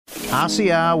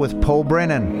RCR with Paul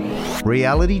Brennan,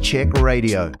 Reality Check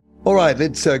Radio. All right,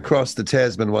 let's cross the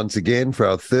Tasman once again for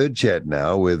our third chat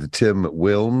now with Tim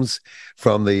Wilms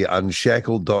from the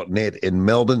unshackled.net in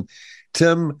Melbourne.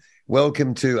 Tim,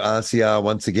 welcome to RCR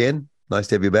once again. Nice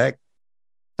to have you back.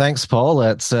 Thanks, Paul.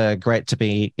 It's great to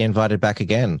be invited back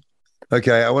again.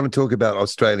 Okay, I want to talk about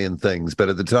Australian things, but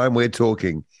at the time we're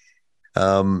talking,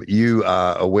 you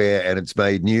are aware, and it's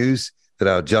made news, that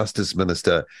our Justice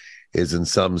Minister is in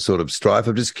some sort of strife.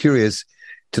 I'm just curious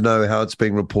to know how it's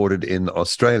being reported in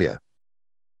Australia.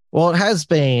 Well, it has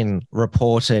been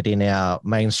reported in our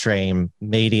mainstream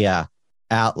media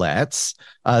outlets,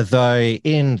 though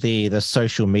in the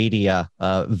social media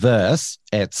verse,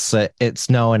 it's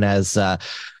known as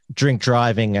drink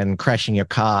driving and crashing your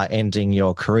car, ending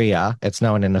your career. It's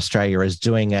known in Australia as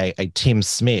doing a Tim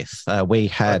Smith. We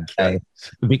had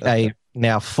a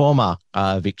now former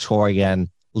Victorian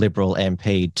Liberal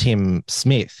MP, Tim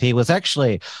Smith. He was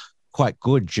actually quite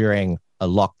good during a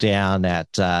lockdown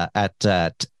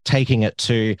at taking it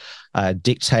to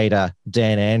dictator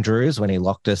Dan Andrews when he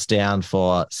locked us down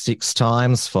for 6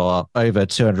 times for over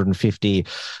 250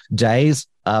 days.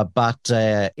 But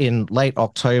in late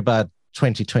October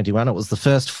 2021, it was the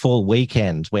first full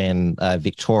weekend when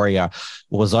Victoria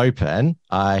was open.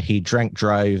 He drank,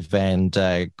 drove and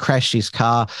crashed his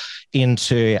car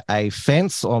into a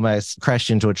fence, almost crashed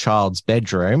into a child's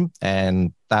bedroom,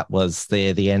 and that was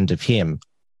the end of him.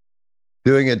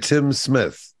 Doing a Tim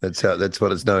Smith. That's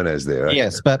what it's known as there. Right?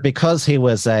 Yes, but because he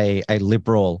was a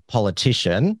Liberal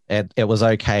politician, it was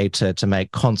okay to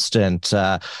make constant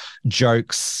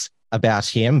jokes about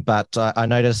him. But I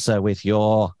notice with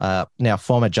your now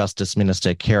former Justice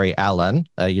Minister, Kerry Allen,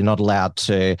 you're not allowed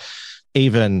to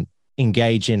even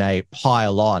engage in a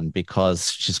pile-on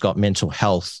because she's got mental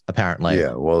health, apparently.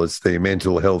 Yeah, well, it's the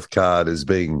mental health card is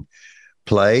being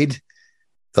played,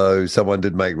 though someone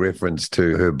did make reference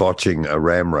to her botching a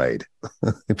ram raid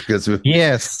because we've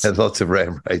had lots of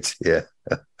ram raids, yeah.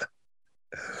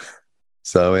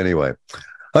 So anyway,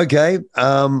 okay,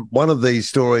 one of the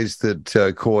stories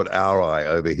that caught our eye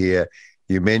over here,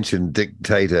 you mentioned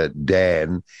dictator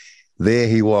Dan. There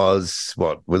he was,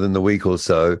 within the week or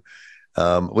so.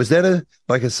 Was that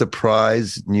a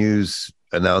surprise news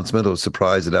announcement or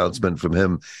surprise announcement from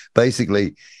him?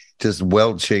 Basically, just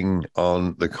welching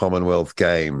on the Commonwealth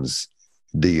Games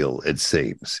deal, it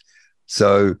seems.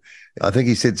 So I think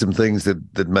he said some things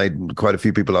that made quite a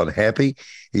few people unhappy.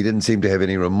 He didn't seem to have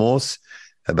any remorse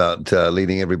about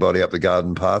leading everybody up the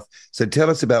garden path. So tell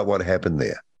us about what happened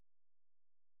there.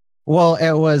 Well,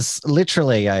 it was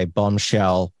literally a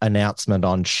bombshell announcement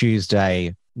on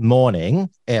Tuesday morning.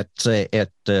 It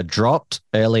dropped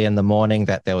early in the morning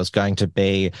that there was going to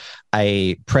be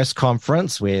a press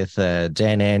conference with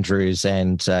Dan Andrews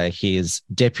and his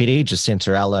deputy,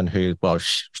 Jacinta Allen, who,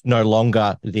 no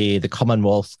longer the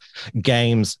Commonwealth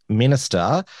Games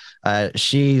Minister.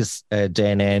 She's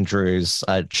Dan Andrews'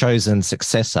 chosen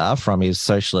successor from his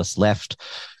socialist left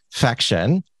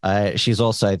faction. She's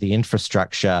also the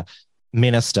infrastructure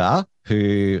minister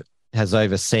who has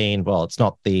overseen, it's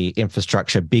not the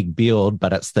infrastructure big build,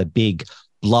 but it's the big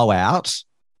blowout.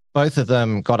 Both of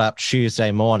them got up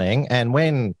Tuesday morning, and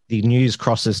when the news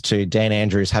crosses to Dan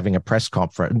Andrews having a press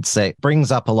conference, it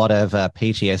brings up a lot of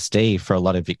PTSD for a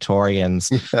lot of Victorians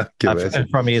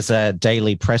from his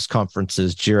daily press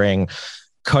conferences during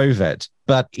COVID.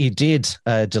 But he did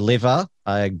deliver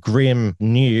grim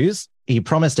news. He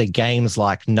promised a games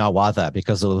like no other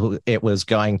because it was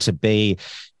going to be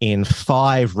in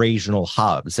 5 regional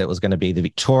hubs. It was going to be the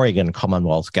Victorian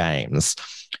Commonwealth Games.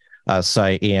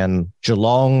 So in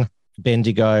Geelong,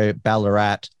 Bendigo,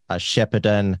 Ballarat,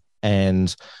 Shepparton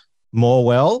and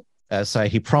Morwell. So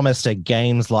he promised a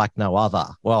games like no other.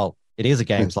 Well, it is a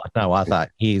games like no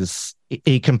other.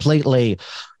 He completely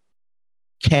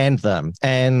canned them.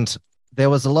 And there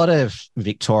was a lot of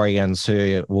Victorians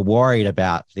who were worried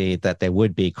about that there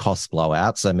would be cost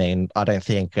blowouts. I mean, I don't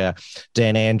think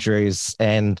Dan Andrews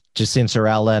and Jacinta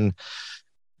Allen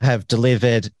have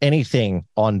delivered anything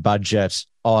on budget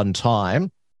on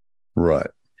time. Right.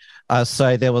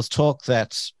 So there was talk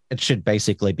that it should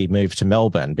basically be moved to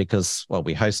Melbourne because,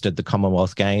 we hosted the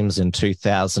Commonwealth Games in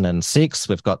 2006.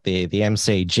 We've got the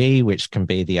MCG, which can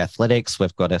be the athletics.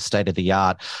 We've got a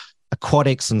state-of-the-art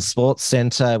aquatics and sports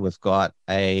centre. We've got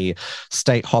a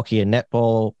state hockey and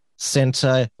netball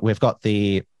centre. We've got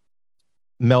the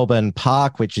Melbourne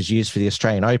Park, which is used for the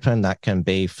Australian Open. That can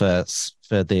be for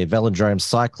the velodrome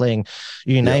cycling,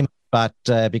 you name it. But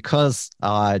because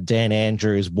Dan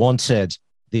Andrews wanted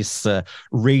this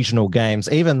regional games,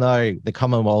 even though the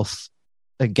Commonwealth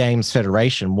Games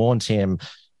Federation warned him,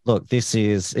 look, this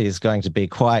is going to be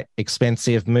quite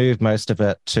expensive, moved most of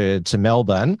it to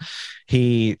Melbourne.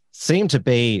 He seemed to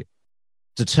be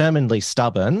determinedly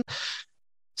stubborn.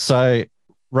 So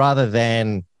rather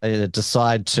than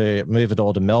decide to move it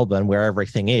all to Melbourne, where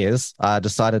everything is,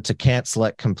 decided to cancel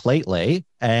it completely.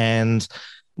 And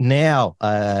now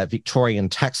Victorian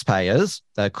taxpayers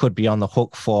could be on the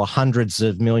hook for hundreds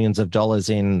of millions of dollars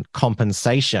in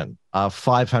compensation.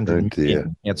 500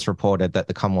 million, it's reported that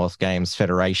the Commonwealth Games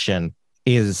Federation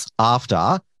is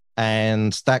after.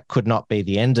 And that could not be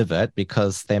the end of it,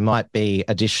 because there might be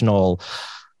additional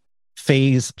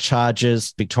fees,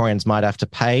 charges Victorians might have to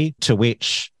pay, to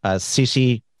which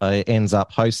City ends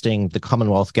up hosting the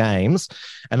Commonwealth Games.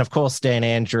 And of course, Dan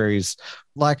Andrews,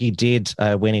 like he did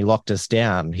when he locked us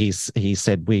down, he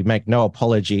said, we make no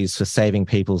apologies for saving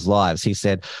people's lives. He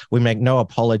said, we make no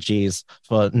apologies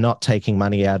for not taking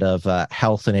money out of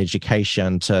health and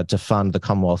education to fund the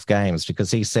Commonwealth Games, because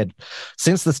he said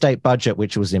since the state budget,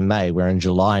 which was in May, we're in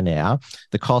July now,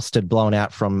 the cost had blown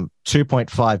out from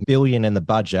 2.5 billion in the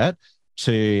budget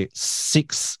to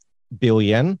 6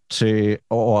 billion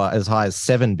or as high as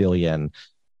 7 billion,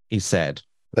 he said.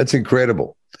 That's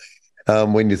incredible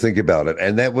when you think about it.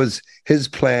 And that was his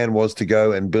plan, was to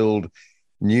go and build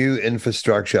new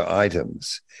infrastructure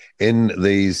items in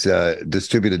these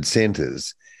distributed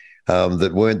centres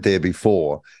that weren't there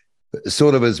before,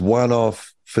 sort of as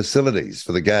one-off facilities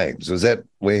for the games. Was that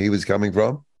where he was coming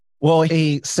from? Well,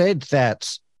 he said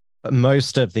that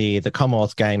most of the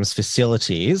Commonwealth Games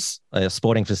facilities,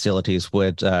 sporting facilities,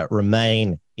 would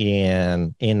remain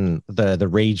in the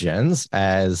regions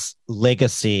as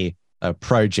legacy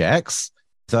projects,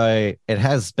 though it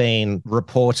has been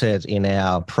reported in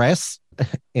our press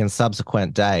in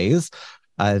subsequent days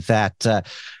that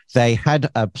they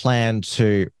had a plan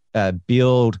to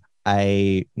build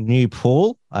a new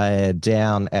pool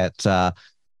down at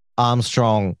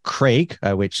Armstrong Creek,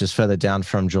 which is further down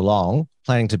from Geelong,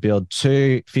 planning to build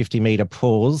 2 50-metre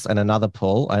pools and another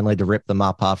pool, only to rip them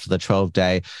up after the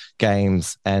 12-day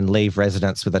games and leave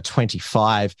residents with a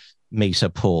 25-metre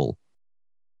pool.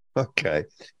 Okay.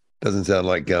 Doesn't sound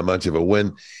like much of a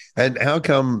win. And how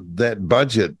come that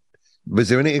budget, was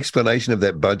there any explanation of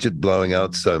that budget blowing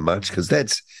out so much? Because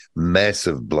that's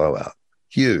massive blowout.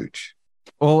 Huge.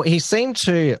 Well, he seemed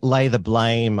to lay the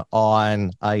blame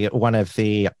on one of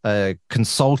the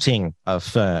consulting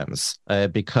firms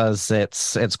because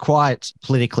it's quite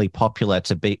politically popular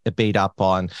to beat up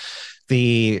on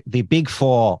the big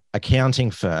four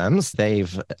accounting firms.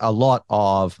 A lot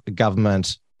of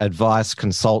government advice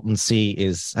consultancy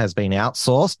has been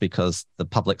outsourced because the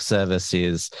public service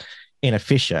is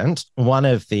inefficient. One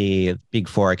of the big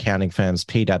four accounting firms,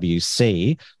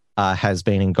 PwC, has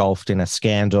been engulfed in a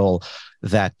scandal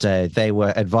that they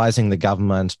were advising the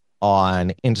government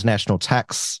on international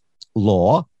tax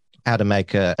law, how to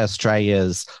make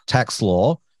Australia's tax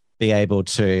law be able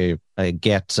to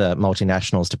get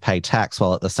multinationals to pay tax,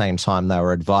 while at the same time they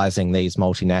were advising these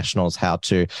multinationals how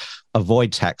to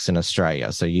avoid tax in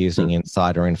Australia, so using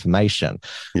insider information.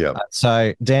 Yeah.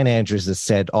 So Dan Andrews has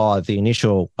said, the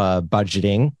initial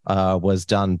budgeting was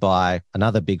done by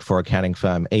another big four accounting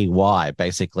firm, EY,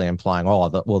 basically implying,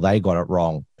 they got it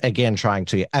wrong. Again, trying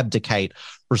to abdicate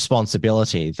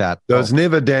responsibility. So it's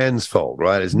never Dan's fault,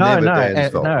 right? It's never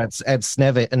Dan's fault. No, it's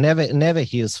never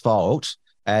his fault.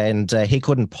 And he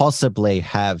couldn't possibly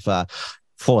have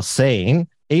foreseen,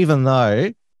 even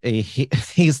though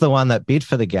he's the one that bid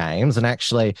for the games. And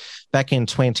actually, back in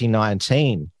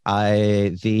 2019,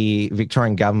 the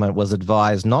Victorian government was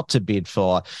advised not to bid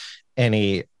for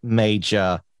any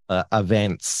major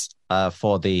events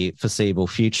for the foreseeable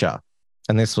future.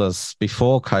 And this was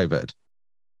before COVID.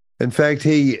 In fact,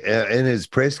 he, in his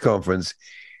press conference,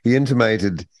 he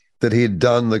intimated that he had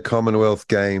done the Commonwealth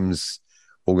Games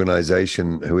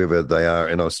organisation, whoever they are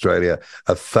in Australia,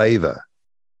 a favour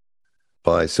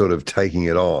by sort of taking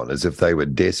it on as if they were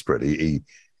desperate. He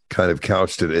kind of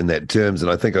couched it in that terms.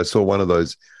 And I think I saw one of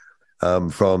those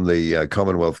from the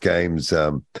Commonwealth Games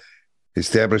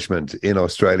establishment in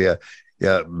Australia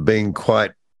being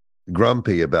quite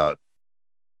grumpy about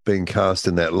being cast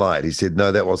in that light. He said,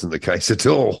 no, that wasn't the case at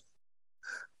all.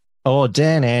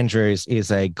 Dan Andrews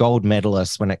is a gold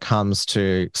medalist when it comes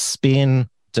to spin,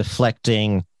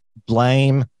 deflecting,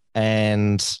 blame,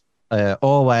 and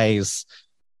always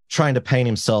trying to paint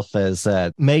himself as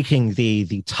making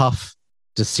the tough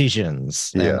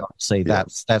decisions. Yeah. And obviously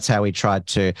that's how he tried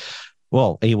to,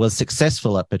 he was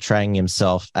successful at portraying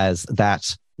himself as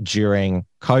that during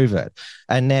COVID.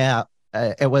 And now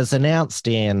it was announced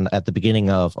at the beginning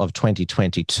of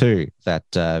 2022 that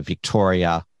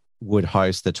Victoria would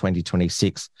host the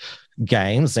 2026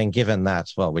 Games. And given that,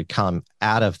 well, we come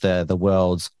out of the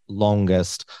world's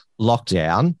longest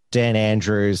lockdown, Dan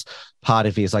Andrews, part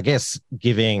of his, I guess,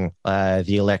 giving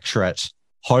the electorate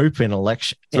hope in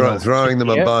election. Throwing them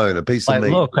a bone, a piece of meat.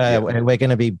 Look, we're going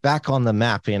to be back on the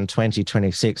map in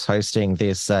 2026 hosting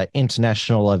this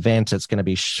international event. It's going to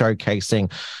be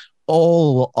showcasing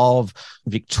all of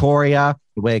Victoria.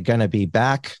 We're going to be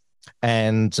back.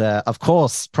 And of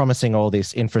course, promising all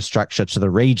this infrastructure to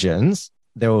the regions.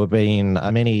 There have been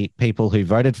many people who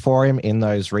voted for him in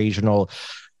those regional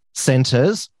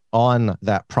centres on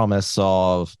that promise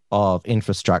of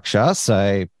infrastructure.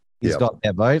 So he's got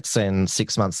their votes, and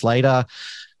 6 months later,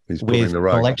 with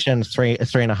election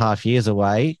 3.5 years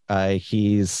away,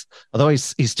 although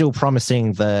he's still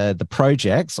promising the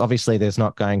projects. Obviously, there's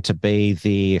not going to be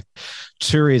the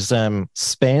tourism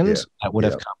spend that would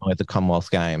have come with the Commonwealth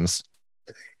Games.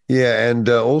 Yeah, and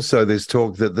also there's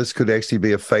talk that this could actually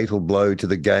be a fatal blow to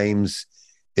the Games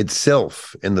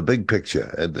itself in the big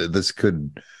picture. This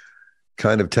could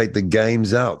kind of take the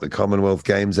Games out, the Commonwealth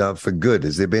Games out for good.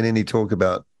 Has there been any talk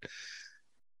about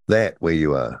that where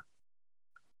you are?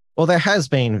 Well, there has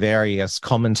been various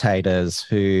commentators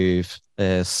who've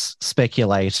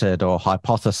speculated or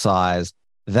hypothesized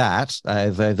that,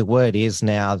 though the word is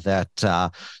now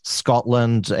that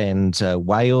Scotland and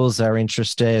Wales are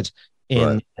interested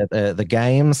in the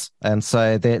Games. And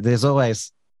so there's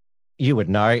always, you would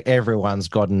know, everyone's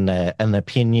got an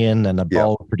opinion and a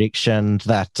bold prediction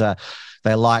that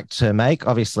they like to make.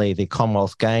 Obviously, the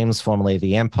Commonwealth Games, formerly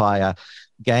the Empire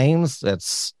Games,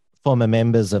 it's former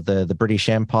members of the British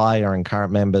Empire and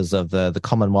current members of the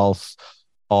Commonwealth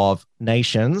of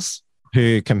Nations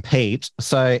who compete.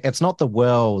 So it's not the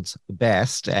world's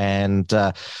best. And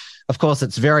of course,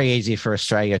 it's very easy for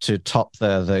Australia to top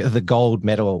the gold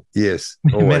medal. Yes,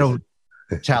 medal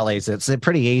tallies. It's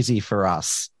pretty easy for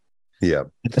us. Yeah.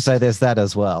 So there's that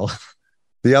as well.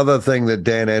 The other thing that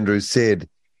Dan Andrews said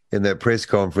in that press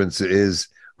conference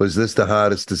was this the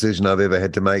hardest decision I've ever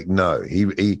had to make? No.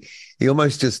 He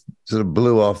almost just sort of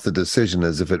blew off the decision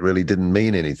as if it really didn't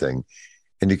mean anything.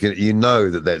 And you know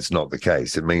that that's not the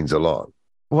case. It means a lot.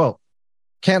 Well,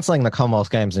 cancelling the Commonwealth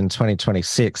Games in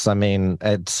 2026, I mean,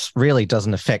 it really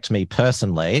doesn't affect me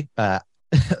personally.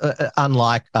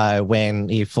 Unlike when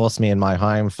he forced me in my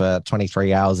home for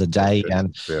 23 hours a day,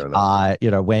 and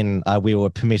when we were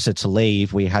permitted to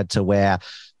leave, we had to wear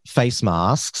face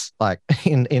masks. Like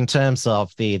in terms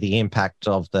of the impact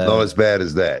of the, not as bad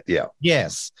as that. Yeah.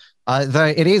 Yes, though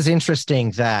it is interesting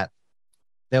that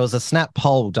there was a snap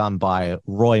poll done by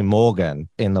Roy Morgan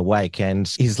in the wake, and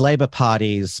his Labor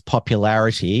Party's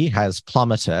popularity has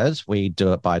plummeted. We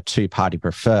do it by two-party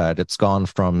preferred. It's gone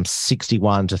from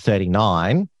 61 to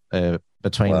 39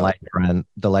 between Labor and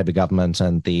the Labor government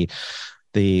and the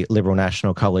Liberal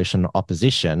National Coalition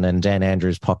opposition. And Dan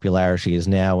Andrews' popularity is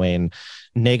now in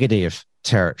negative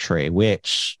territory,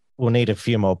 which we'll need a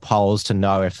few more polls to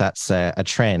know if that's a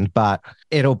trend. But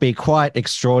it'll be quite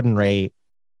extraordinary.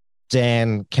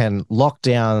 Dan can lock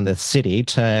down the city,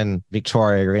 turn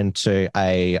Victoria into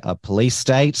a police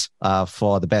state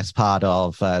for the best part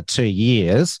of 2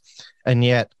 years. And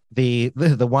yet the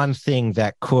one thing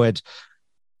that could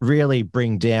really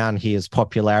bring down his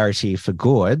popularity for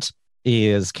good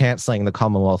is cancelling the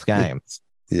Commonwealth Games.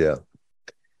 Yeah.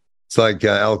 It's like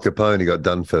Al Capone got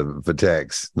done for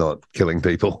tax, not killing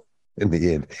people in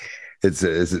the end.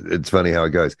 It's funny how it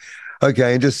goes.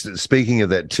 Okay, and just speaking of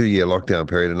that 2-year lockdown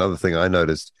period, another thing I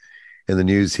noticed in the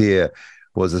news here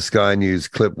was a Sky News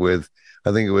clip with,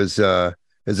 I think it was,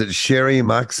 is it Sherry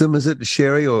Markson? Is it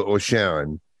Sherry or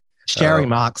Sharon? Sherry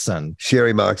Markson.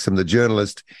 Sherry Markson, the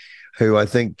journalist who I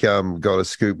think got a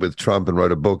scoop with Trump and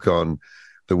wrote a book on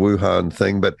the Wuhan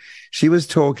thing. But she was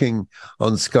talking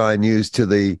on Sky News to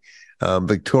the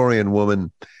Victorian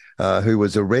woman who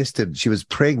was arrested. She was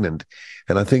pregnant,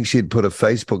 and I think she'd put a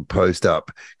Facebook post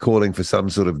up calling for some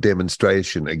sort of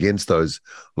demonstration against those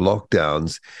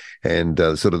lockdowns and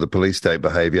sort of the police state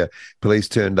behavior. Police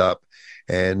turned up,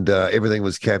 and everything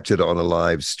was captured on a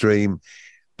live stream,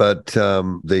 but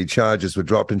the charges were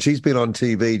dropped. And she's been on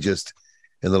TV just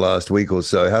in the last week or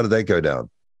so. How did that go down?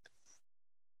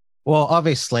 Well,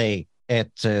 obviously,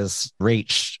 it has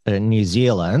reached New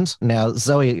Zealand. Now,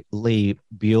 Zoe Lee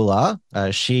Bueller,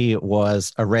 she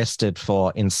was arrested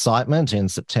for incitement in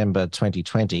September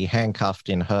 2020, handcuffed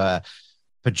in her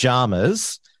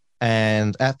pajamas.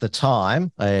 And at the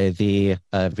time, the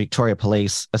Victoria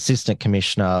Police Assistant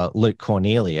Commissioner Luke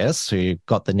Cornelius, who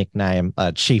got the nickname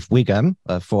Chief Wiggum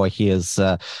for his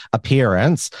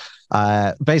appearance,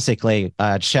 basically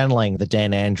channeling the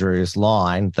Dan Andrews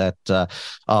line that,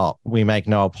 we make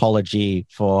no apology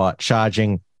for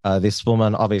charging This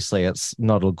woman, obviously, it's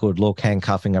not a good look,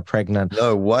 handcuffing a pregnant.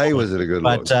 No way was it a good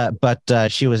look.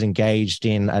 But she was engaged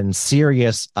in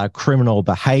serious criminal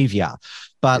behaviour.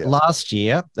 But last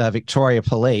year, Victoria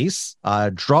Police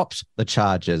dropped the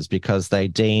charges because they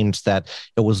deemed that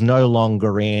it was no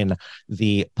longer in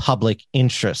the public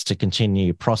interest to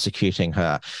continue prosecuting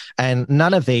her. And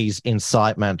none of these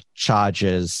incitement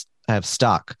charges have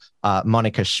stuck.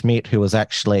 Monica Schmidt, who was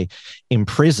actually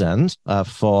imprisoned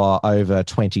for over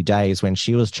 20 days when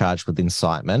she was charged with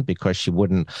incitement because she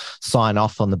wouldn't sign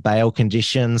off on the bail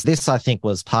conditions. This, I think,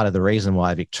 was part of the reason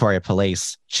why Victoria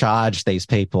Police charged these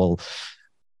people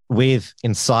with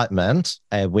incitement,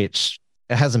 which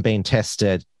hasn't been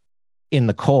tested in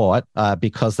the court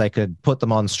because they could put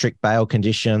them on strict bail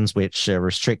conditions, which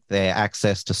restrict their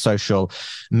access to social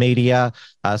media.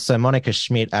 So Monica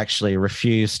Schmidt actually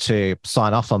refused to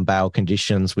sign off on bail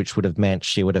conditions, which would have meant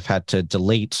she would have had to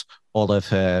delete all of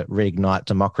her Reignite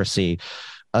Democracy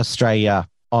Australia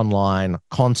online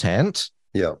content.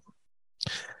 Yeah.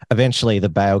 Eventually, the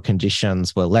bail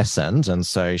conditions were lessened, and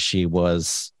so she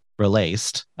was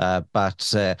released. But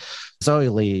Zoe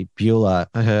Lee Bueller,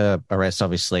 her arrest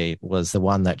obviously was the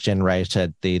one that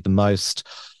generated the most,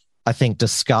 I think,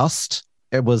 disgust.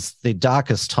 It was the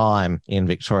darkest time in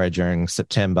Victoria during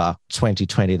September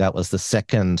 2020. That was the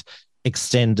second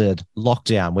extended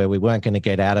lockdown where we weren't going to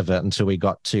get out of it until we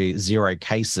got to 0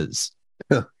 cases.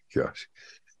 Gosh,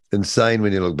 insane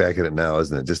when you look back at it now,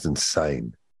 isn't it? Just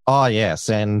insane. Oh, yes.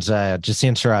 And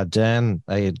Jacinta Ardern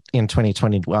in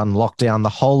 2021 locked down the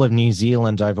whole of New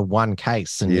Zealand over one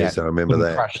case. And yes, I remember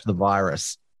that. Crushed the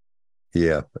virus.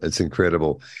 Yeah, it's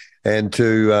incredible. And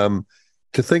to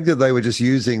think that they were just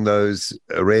using those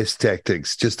arrest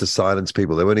tactics just to silence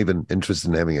people. They weren't even interested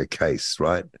in having a case,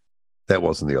 right? That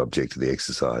wasn't the object of the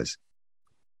exercise.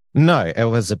 No, it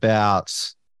was about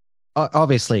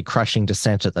obviously crushing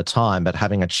dissent at the time, but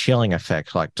having a chilling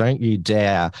effect. Like, don't you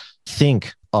dare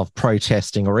think of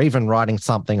protesting or even writing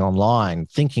something online,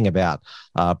 thinking about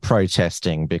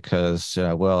protesting, because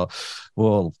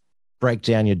we'll break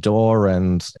down your door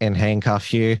and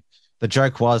handcuff you. The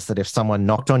joke was that if someone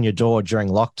knocked on your door during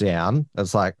lockdown,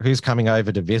 it's like, who's coming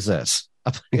over to visit?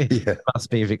 It must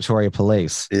be Victoria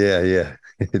Police. Yeah.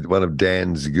 One of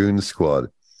Dan's goon squad.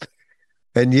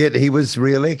 And yet he was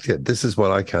re-elected. This is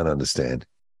what I can't understand.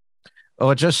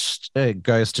 Well, it just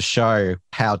goes to show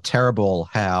how terrible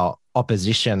how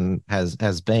opposition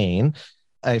has been.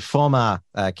 A former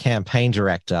campaign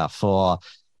director for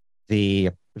the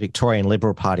Victorian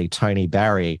Liberal Party, Tony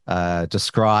Barry,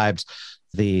 described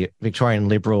the Victorian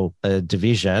Liberal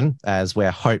division as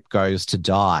where hope goes to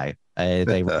die.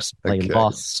 They recently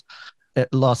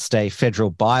lost a federal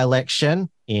by-election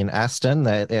in Aston.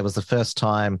 It was the first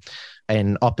time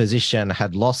an opposition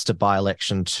had lost a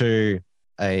by-election to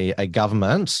a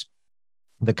government.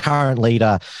 The current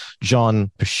leader,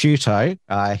 John Prosciutto,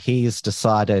 he's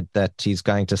decided that he's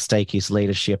going to stake his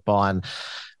leadership on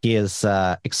his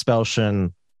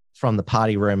expulsion from the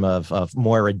party room of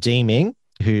Moira Deeming,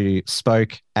 who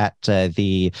spoke at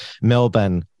the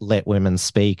Melbourne Let Women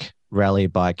Speak rally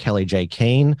by Kelly J.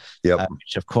 Keane,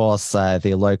 which, of course,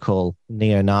 the local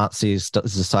neo-Nazis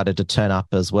decided to turn up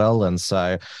as well. And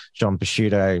so John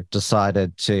Prosciutto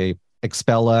decided to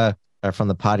expel her from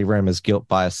the party room as guilt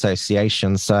by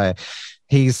association. So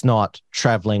he's not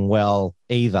traveling well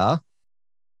either.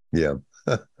 Yeah.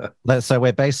 So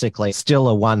we're basically still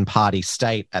a one-party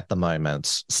state at the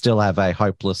moment, still have a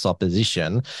hopeless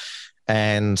opposition.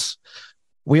 And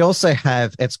we also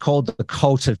have, it's called the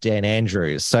Cult of Dan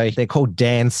Andrews. So they're called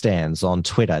Dan Stands on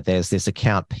Twitter. There's this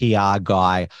account, PR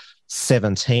Guy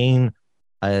 17,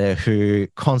 who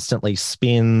constantly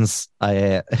spins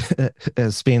the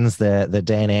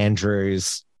Dan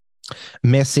Andrews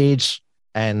message.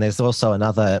 And there's also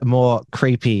another more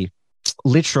creepy,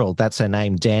 literal, that's her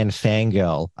name, Dan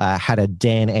Fangirl, had a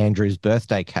Dan Andrews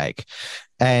birthday cake.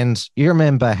 And you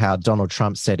remember how Donald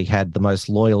Trump said he had the most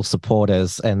loyal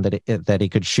supporters and that he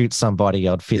could shoot somebody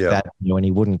I'd fit that and he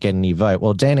wouldn't get any vote.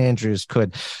 Well, Dan Andrews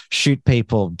could shoot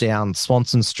people down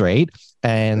Swanson Street,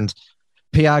 and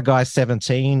PR Guy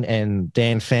 17 and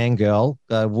Dan Fangirl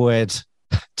would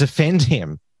defend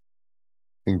him.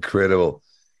 Incredible.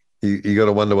 You got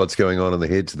to wonder what's going on in the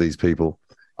heads of these people.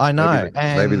 I know.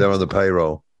 Maybe they're on the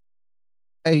payroll.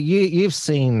 You've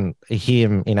seen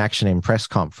him in action in press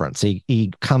conference.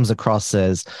 He comes across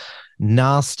as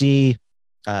nasty,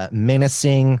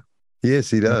 menacing. Yes,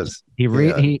 he does. He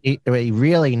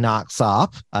really knocks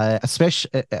up,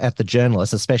 especially at the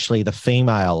journalists, especially the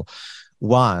female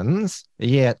ones.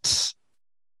 Yet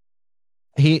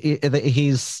he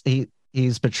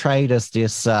He's portrayed as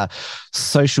this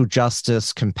social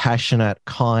justice, compassionate,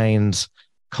 kind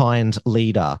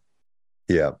leader.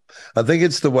 Yeah. I think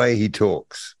it's the way he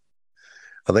talks.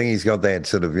 I think he's got that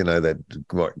sort of,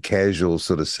 that casual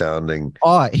sort of sounding,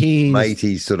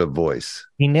 matey sort of voice.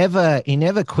 He never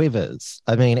quivers.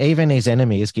 I mean, even his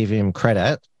enemies give him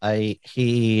credit.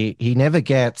 He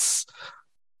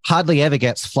hardly ever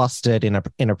gets flustered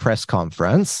in a press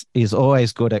conference. He's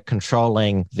always good at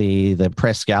controlling the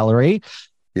press gallery.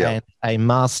 Yeah. And a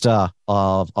master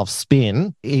of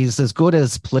spin. He's as good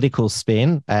as political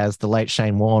spin as the late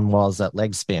Shane Warne was at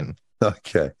leg spin.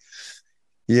 Okay.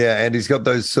 Yeah, and he's got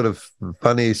those sort of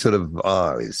funny sort of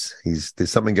eyes. There's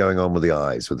something going on with the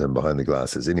eyes with him behind the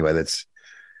glasses. Anyway, that's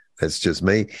just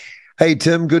me. Hey,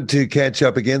 Tim, good to catch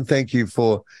up again. Thank you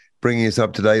for bringing us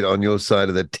up to date on your side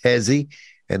of the Tassie.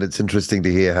 And it's interesting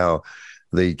to hear how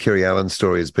the Kerry Allen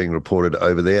story is being reported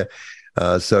over there.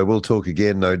 So we'll talk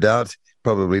again, no doubt,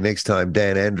 probably next time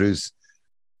Dan Andrews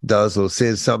does or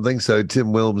says something. So Tim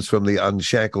Wilms from the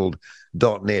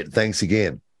unshackled.net. Thanks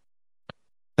again.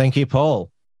 Thank you, Paul.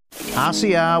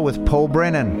 RCR with Paul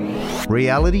Brennan,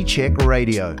 Reality Check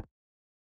Radio.